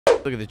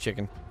Look at the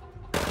chicken.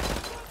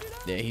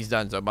 Yeah, he's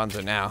done so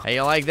bunzo now. Hey,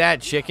 you like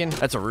that, chicken?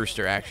 That's a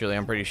rooster, actually,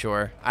 I'm pretty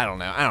sure. I don't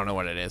know. I don't know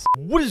what it is.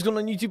 What is going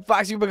on, YouTube?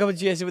 Foxy Grandpa coming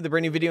to you guys with a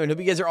brand new video, and hope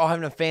you guys are all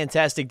having a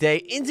fantastic day.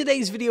 In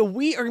today's video,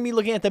 we are going to be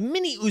looking at the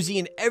mini Uzi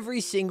in every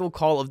single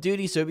Call of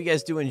Duty, so hope you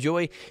guys do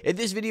enjoy. If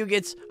this video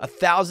gets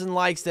 1,000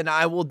 likes, then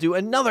I will do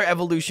another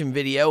evolution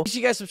video. Make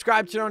sure you guys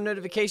subscribe, turn on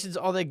notifications,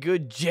 all that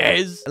good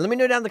jazz. And let me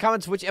know down in the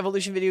comments which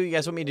evolution video you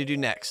guys want me to do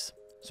next.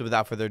 So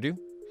without further ado,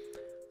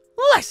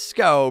 let's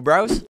go,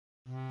 bros.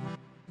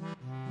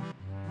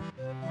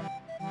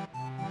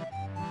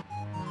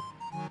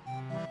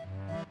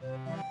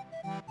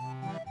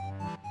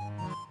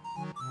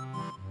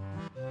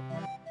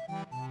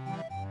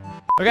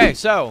 Okay,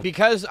 so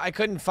because I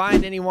couldn't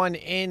find anyone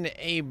in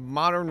a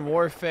Modern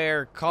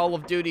Warfare Call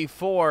of Duty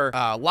 4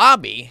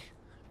 lobby,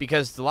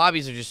 because the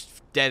lobbies are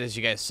just dead as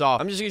you guys saw,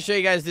 I'm just gonna show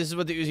you guys this is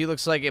what the Uzi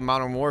looks like in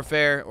Modern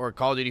Warfare or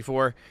Call of Duty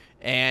 4,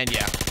 and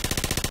yeah,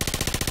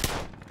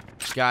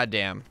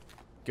 goddamn,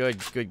 good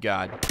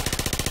God, look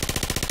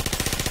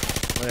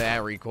at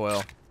that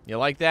recoil. You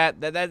like that?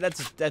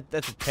 That's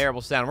a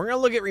terrible sound. We're gonna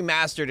look at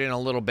Remastered in a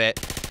little bit,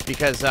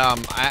 because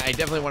I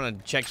definitely want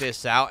to check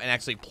this out and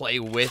actually play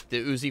with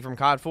the Uzi from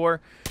COD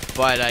 4.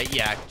 But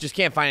yeah, just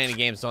can't find any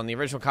games on the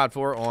original COD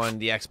 4 on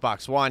the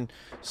Xbox One.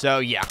 So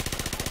yeah,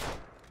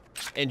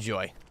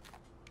 enjoy.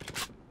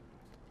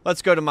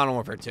 Let's go to Modern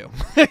Warfare 2.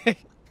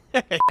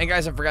 And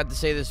guys, I forgot to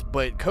say this,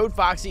 but code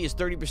Foxy is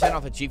 30%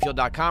 off at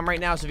gfuel.com right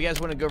now. So if you guys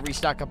want to go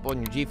restock up on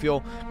your G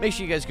Fuel, make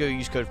sure you guys go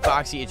use code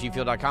Foxy at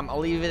gfuel.com. I'll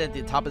leave it at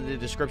the top of the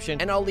description,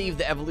 and I'll leave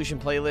the Evolution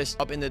playlist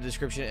up in the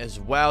description as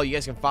well. You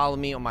guys can follow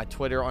me on my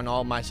Twitter, on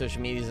all my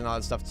social medias and all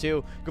that stuff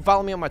too. Go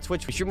follow me on my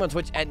Twitch. We stream on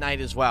Twitch at night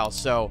as well.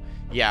 So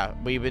yeah,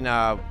 we've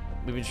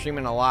been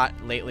streaming a lot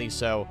lately,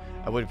 so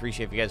I would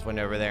appreciate if you guys went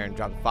over there and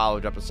dropped a follow,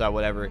 dropped a sub,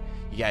 whatever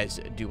you guys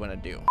do want to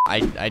do.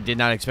 I did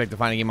not expect to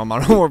find a game on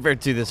Modern Warfare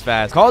 2 this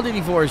fast. Call of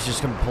Duty 4 is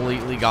just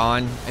completely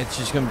gone. It's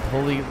just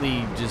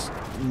completely just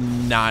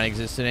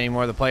non-existent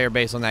anymore. The player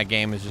base on that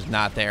game is just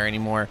not there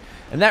anymore,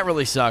 and that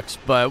really sucks.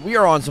 But we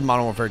are on some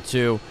Modern Warfare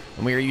 2,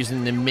 and we are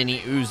using the mini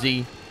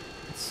Uzi.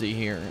 Let's see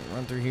here.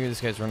 Run through here.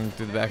 This guy's running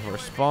through the back of our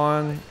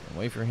spawn.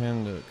 Wait for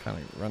him to kind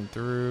of run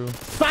through.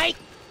 Fight!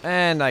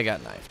 And I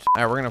got knifed.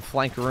 All right, we're gonna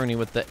flank Rooney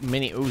with the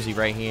mini Uzi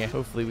right here.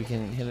 Hopefully we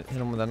can hit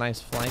him with a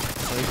nice flank.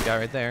 Oh, he's got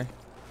right there.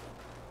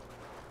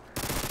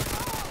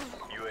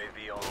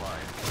 UAV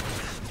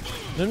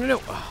online.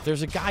 No. Oh,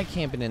 there's a guy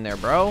camping in there,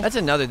 bro. That's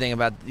another thing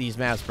about these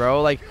maps,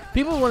 bro. Like,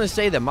 people want to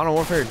say that Modern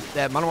Warfare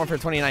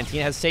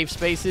 2019 has safe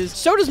spaces.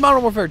 So does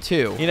Modern Warfare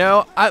 2. You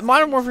know,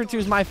 Modern Warfare 2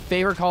 is my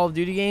favorite Call of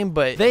Duty game,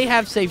 but they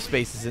have safe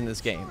spaces in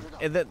this game.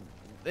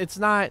 It's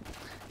not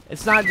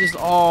just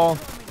all.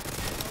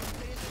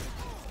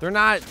 They're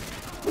not,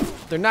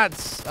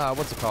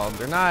 what's it called?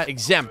 They're not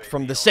exempt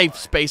from the safe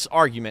space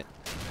argument.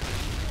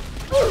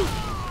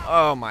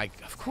 Oh my,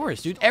 of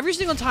course, dude. Every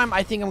single time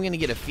I think I'm gonna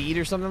get a feed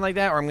or something like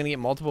that, or I'm gonna get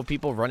multiple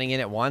people running in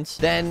at once,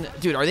 then,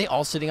 dude, are they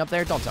all sitting up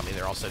there? Don't tell me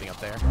they're all sitting up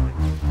there.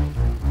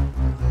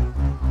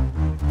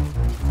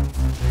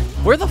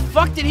 Where the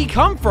fuck did he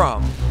come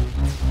from?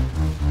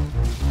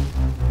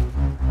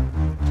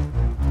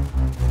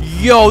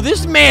 Yo,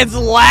 this man's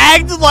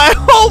lagged like,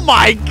 oh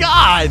my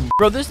god.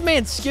 Bro, this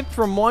man skipped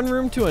from one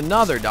room to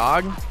another,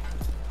 dog.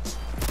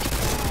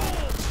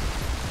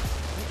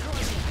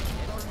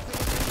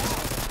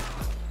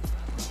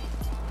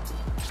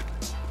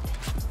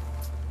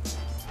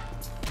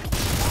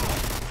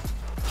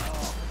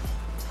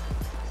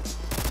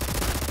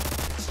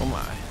 Oh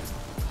my.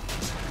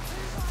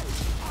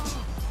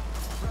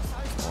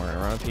 We're gonna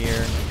run up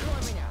here.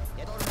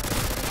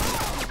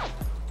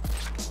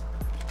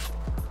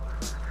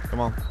 Come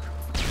on.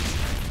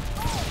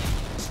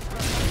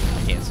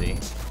 I can't see.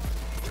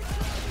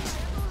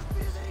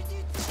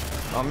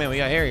 Oh man, we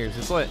got Harriers.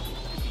 It's lit.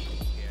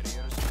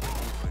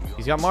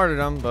 He's got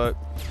martyrdom, but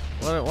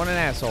what an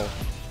asshole.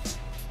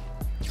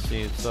 Let's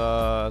see. Let's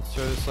throw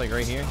this like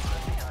right here.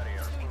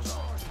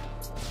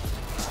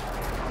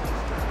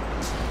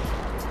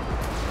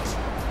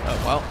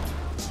 Oh well,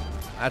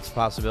 that's a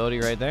possibility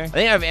right there. I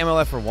think I have ammo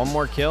left for one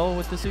more kill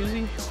with this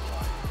Uzi.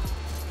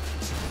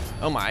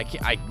 Oh my,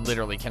 I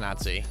literally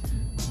cannot see.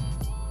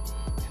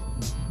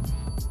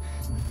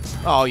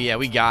 Oh yeah,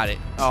 we got it.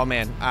 Oh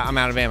man, I'm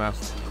out of ammo.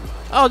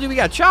 Oh dude, we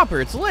got Chopper,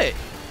 it's lit.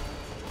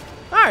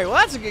 Alright, well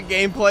that's a good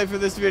gameplay for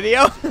this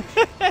video.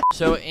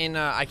 So in,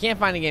 I can't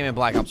find a game in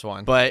Black Ops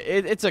 1, but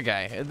it's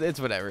okay, it's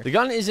whatever. The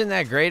gun isn't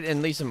that great, at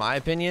least in my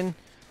opinion.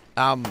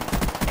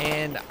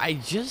 And I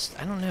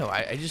don't know.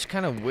 I just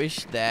kind of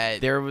wish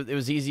that it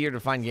was easier to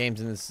find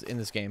games in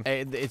this game.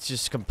 It's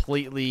just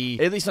completely,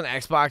 at least on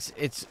Xbox,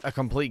 it's a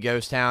complete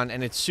ghost town,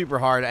 and it's super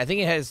hard. I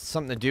think it has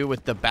something to do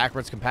with the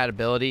backwards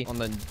compatibility on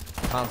the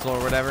console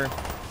or whatever.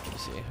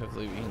 Let's see.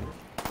 Hopefully we can.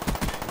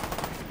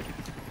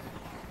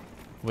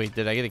 Wait,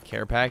 did I get a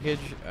care package?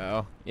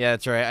 Oh, yeah,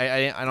 that's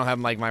right. I don't have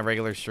like my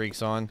regular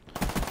streaks on.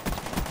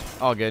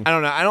 all good. I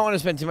don't know. I don't want to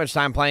spend too much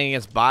time playing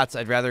against bots.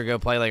 I'd rather go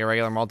play like a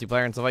regular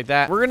multiplayer and stuff like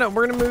that. We're gonna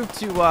move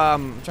to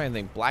I'm trying to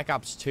think, Black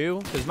Ops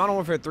 2, because Modern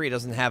Warfare 3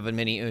 doesn't have a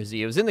mini Uzi.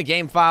 It was in the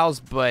game files,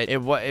 but it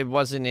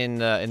wasn't in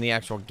the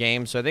actual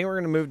game. So I think we're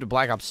gonna move to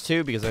Black Ops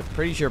 2 because I'm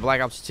pretty sure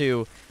Black Ops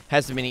 2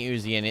 has the mini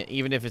Uzi in it,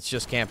 even if it's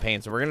just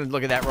campaign. So we're gonna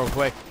look at that real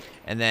quick,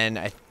 and then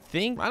I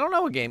don't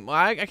know what game. Well,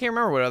 I can't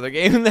remember what other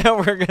game that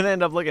we're gonna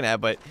end up looking at,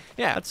 but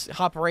yeah, let's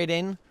hop right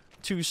in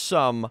to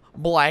some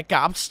Black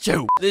Ops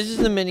 2. This is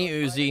the mini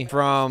Uzi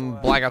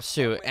from Black Ops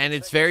 2, and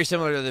it's very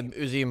similar to the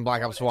Uzi in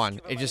Black Ops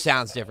 1. It just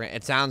sounds different.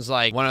 It sounds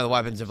like one of the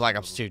weapons of Black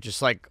Ops 2,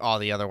 just like all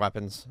the other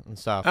weapons and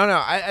stuff. I don't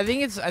know. I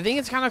think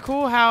it's kind of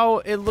cool how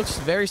it looks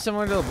very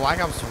similar to the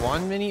Black Ops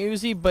 1 mini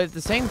Uzi, but at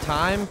the same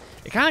time,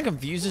 it kind of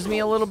confuses me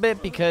a little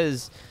bit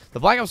because the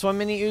Black Ops 1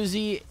 mini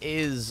Uzi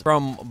is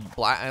from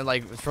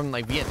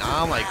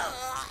Vietnam,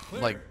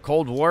 like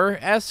Cold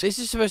War-esque. This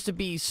is supposed to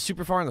be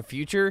super far in the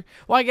future.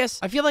 Well, I guess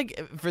I feel like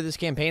for this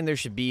campaign there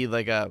should be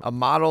like a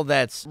model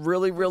that's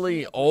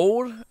really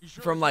old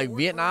from like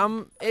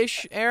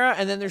Vietnam-ish era,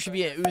 and then there should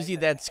be an Uzi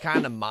that's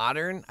kind of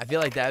modern. I feel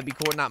like that'd be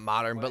cool. Not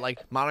modern, but like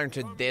modern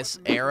to this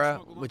era,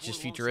 which is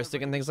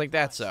futuristic and things like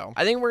that. So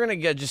I think we're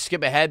gonna just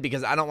skip ahead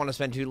because I don't want to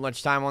spend too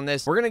much time on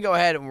this. We're gonna go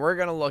ahead and we're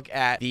gonna look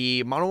at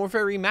the Modern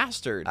Warfare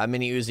Remastered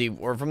mini Uzi,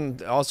 or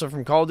also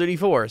from Call of Duty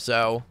 4.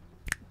 So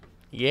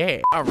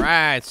yeah. All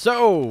right.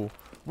 So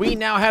we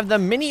now have the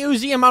mini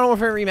Uzi and Modern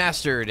Warfare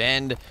Remastered,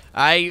 and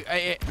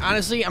I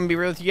honestly, I'm gonna be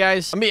real with you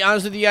guys. I'm gonna be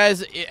honest with you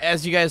guys.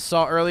 As you guys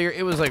saw earlier,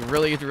 it was like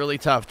really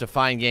tough to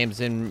find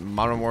games in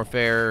Modern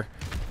Warfare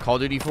Call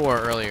of Duty 4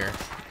 earlier.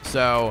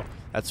 So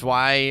that's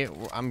why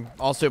I'm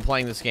also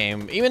playing this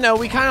game, even though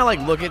we kind of like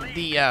look at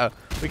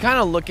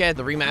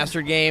the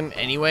remastered game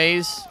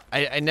anyways.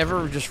 I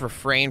never just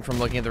refrain from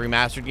looking at the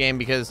remastered game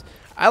because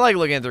I like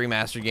looking at the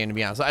remastered game, to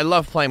be honest. I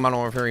love playing Modern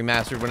Warfare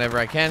Remastered whenever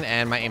I can,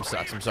 and my aim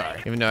sucks. I'm sorry.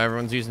 Even though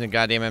everyone's using the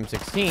goddamn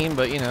M16,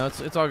 but, you know,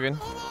 it's all good.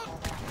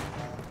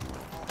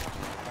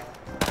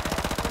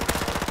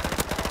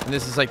 And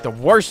this is, like, the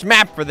worst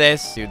map for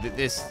this. Dude,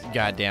 this,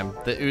 goddamn,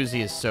 the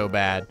Uzi is so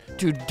bad.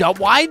 Dude,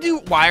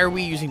 why are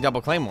we using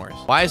double claymores?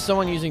 Why is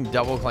someone using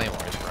double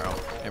claymores, bro?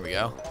 There we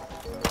go.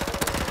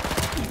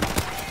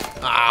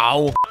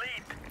 Ow.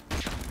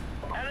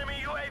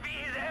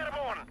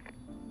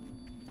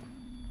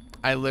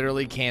 I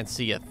literally can't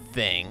see a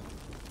thing.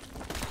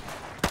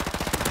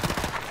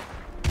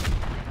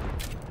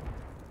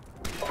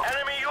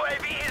 Enemy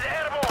UAV is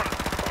airborne.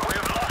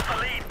 We've lost the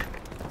lead.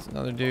 That's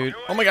another dude.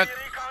 Oh my god.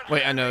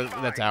 Wait, I know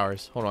that's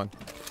ours. Hold on.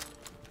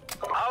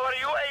 Our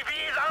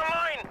UAV is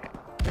online.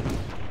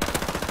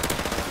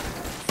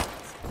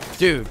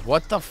 Dude,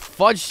 what the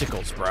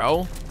fudgesicles,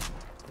 bro?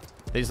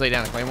 They just laid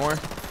down a claymore.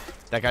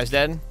 That guy's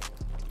dead.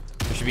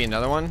 There should be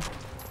another one.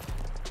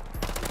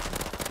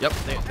 Yep,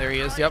 there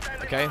he is. Yep.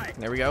 Okay,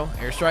 there we go.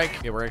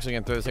 Airstrike. Yeah, we're actually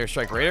gonna throw this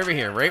airstrike right over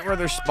here, right where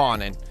they're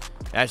spawning.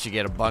 That should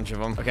get a bunch of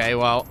them. Okay,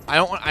 well, I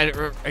don't want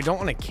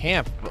to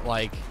camp, but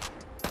like,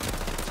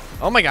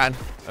 oh my god.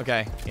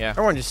 Okay, yeah.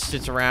 Everyone just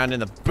sits around in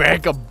the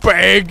back of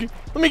bag.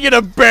 Let me get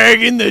a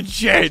bag in the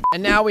jet.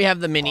 And now we have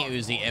the mini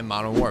Uzi in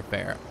Modern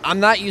Warfare. I'm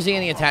not using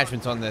any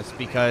attachments on this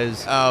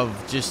because of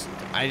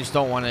I just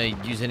don't want to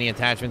use any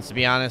attachments, to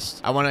be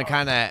honest. I want to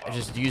kind of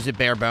just use it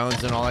bare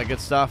bones and all that good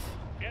stuff.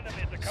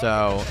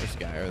 So, there's a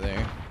guy over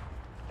there.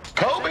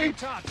 Kobe!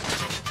 Got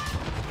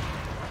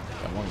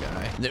one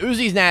guy. The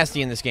Uzi's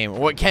nasty in this game,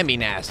 or it can be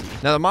nasty.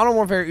 Now, the Modern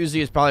Warfare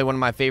Uzi is probably one of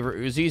my favorite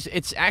Uzis.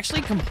 It's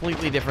actually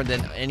completely different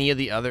than any of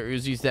the other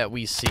Uzis that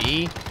we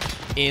see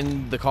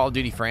in the Call of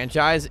Duty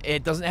franchise.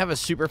 It doesn't have a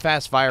super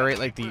fast fire rate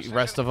like the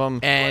rest of them,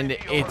 and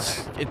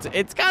it's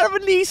kind of a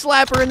knee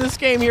slapper in this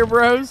game here,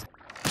 bros.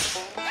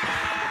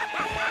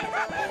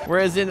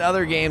 Whereas in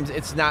other games,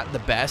 it's not the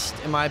best,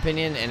 in my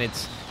opinion, and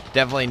it's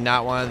definitely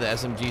not one of the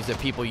SMGs that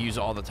people use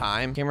all the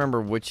time. Can't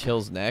remember which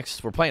hill's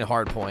next. We're playing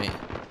Hardpoint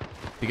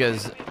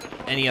because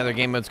any other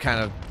game mode's kind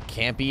of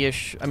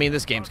campy-ish. I mean,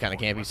 this game's kind of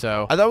campy,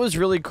 so I thought it was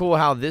really cool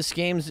how this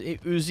game's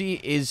Uzi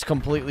is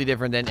completely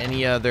different than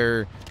any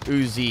other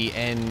Uzi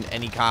in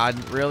any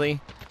COD,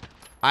 really.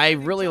 I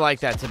really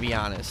like that, to be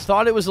honest.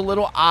 Thought it was a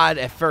little odd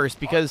at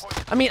first because,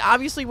 I mean,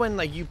 obviously when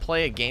like you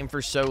play a game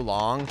for so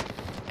long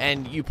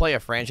and you play a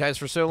franchise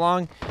for so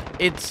long,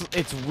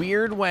 it's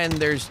weird when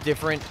there's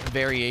different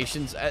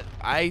variations.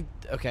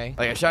 Okay,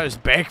 like I shot his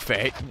back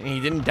fate and he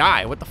didn't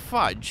die. What the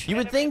fudge? You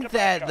would think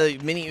that the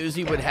mini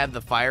Uzi would have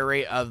the fire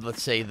rate of,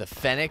 let's say, the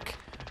Fennec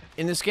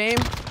in this game,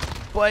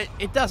 but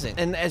it doesn't.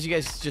 And as you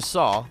guys just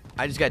saw,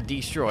 I just got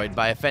destroyed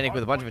by a Fennec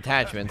with a bunch of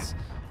attachments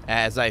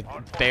as I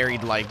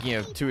buried, like, you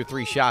know, 2 or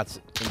 3 shots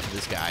into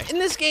this guy. In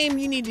this game,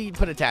 you need to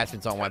put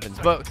attachments on weapons,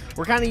 but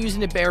we're kind of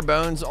using it bare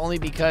bones only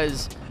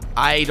because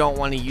I don't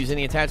want to use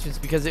any attachments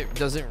because it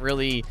doesn't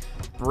really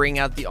bring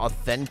out the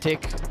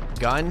authentic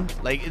gun.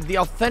 Like, the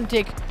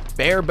authentic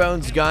bare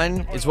bones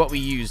gun is what we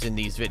use in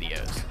these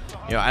videos.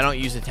 You know, I don't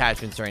use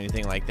attachments or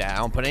anything like that. I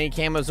don't put any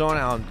camos on.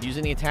 I don't use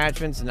any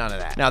attachments, none of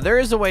that. Now, there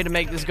is a way to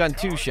make this gun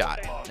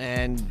 2-shot,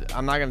 and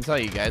I'm not going to tell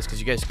you guys because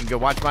you guys can go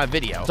watch my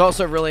video. It's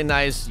also really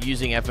nice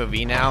using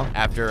FOV now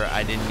after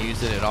I didn't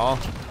use it at all.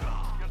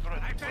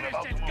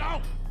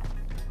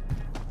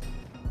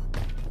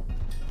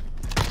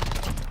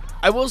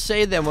 I will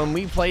say that when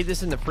we played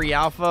this in the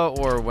pre-alpha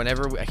or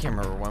whenever, I can't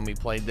remember when we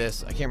played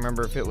this. I can't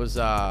remember if it was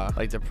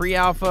like the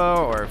pre-alpha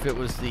or if it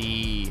was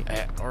the,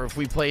 or if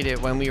we played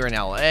it when we were in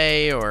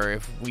LA or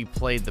if we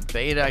played the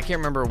beta. I can't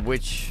remember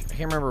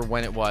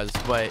when it was,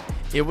 but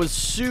it was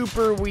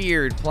super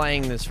weird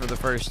playing this for the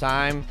first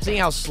time. Seeing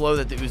how slow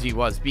that the Uzi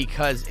was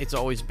because it's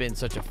always been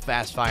such a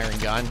fast firing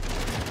gun.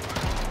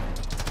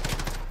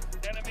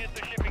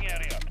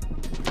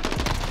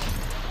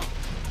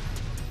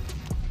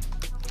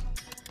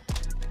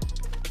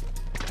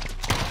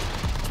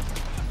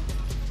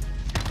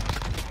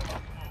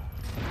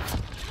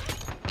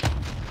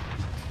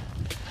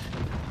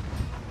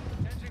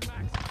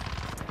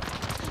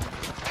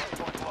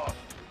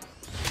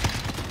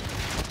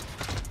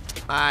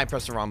 I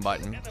pressed the wrong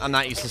button. I'm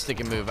not used to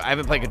stick and move. I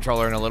haven't played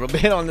controller in a little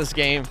bit on this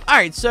game. All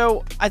right,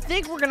 so I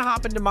think we're gonna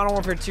hop into Modern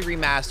Warfare 2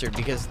 Remastered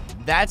because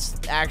that's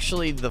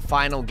actually the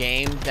final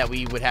game that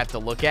we would have to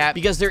look at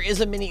because there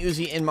is a mini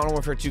Uzi in Modern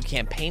Warfare 2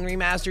 Campaign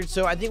Remastered.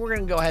 So I think we're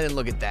gonna go ahead and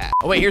look at that.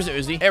 Oh wait, here's the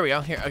Uzi. There we go.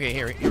 Here, okay,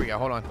 here we go.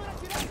 Hold on.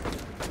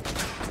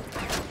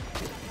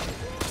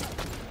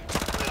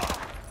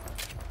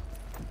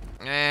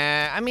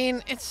 I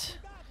mean, it's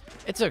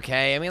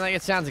okay. I mean, like,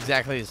 it sounds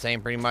exactly the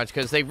same pretty much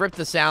because they ripped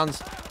the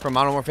sounds from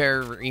Modern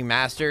Warfare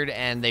Remastered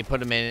and they put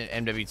them in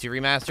MW2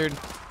 Remastered,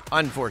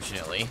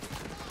 unfortunately.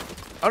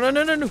 Oh, no,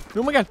 no, no, no.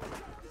 Oh, my God.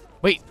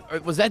 Wait,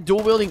 was that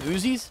dual-wielding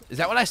Uzis? Is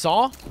that what I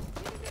saw?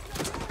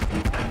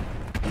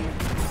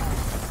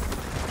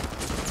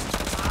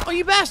 Oh,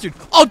 you bastard.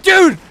 Oh,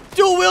 dude.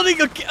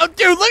 Dual-wielding. Oh,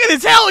 dude, look at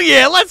this. Hell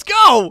yeah. Let's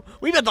go.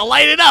 We about to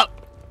light it up.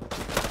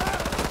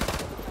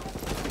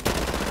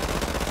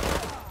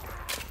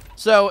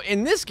 So,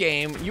 in this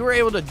game, you were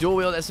able to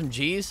dual-wield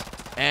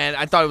SMGs, and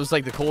I thought it was,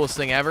 like, the coolest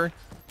thing ever.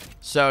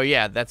 So,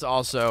 yeah, that's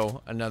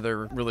also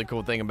another really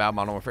cool thing about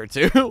Modern Warfare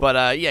 2.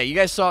 But, yeah, you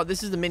guys saw,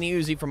 this is the mini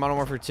Uzi from Modern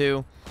Warfare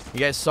 2. You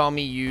guys saw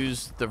me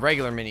use the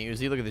regular mini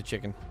Uzi. Look at the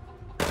chicken.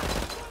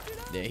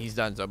 Yeah, he's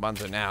done so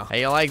bunzo now.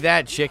 Hey, you like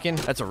that, chicken?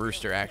 That's a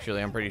rooster, actually,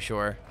 I'm pretty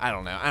sure. I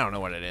don't know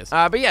what it is.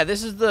 But yeah,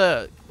 this is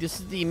the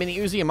mini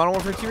Uzi in Modern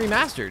Warfare 2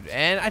 Remastered.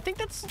 And I think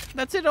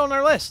that's it on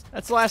our list.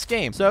 That's the last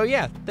game. So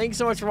yeah, thank you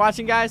so much for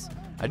watching, guys.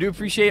 I do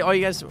appreciate all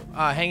you guys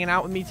hanging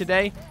out with me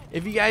today.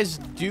 If you guys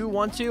do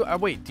want to,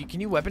 wait,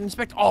 can you weapon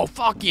inspect? Oh,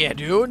 fuck yeah,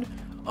 dude.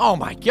 Oh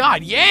my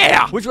God,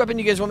 yeah! Which weapon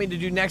do you guys want me to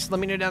do next? Let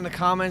me know down in the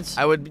comments.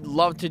 I would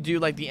love to do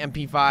like the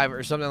MP5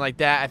 or something like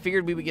that. I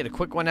figured we would get a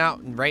quick one out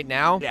right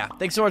now. Yeah,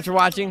 thanks so much for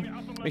watching.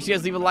 Make sure you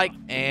guys leave a like,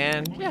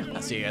 and yeah,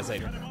 I'll see you guys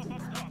later.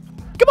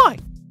 Goodbye!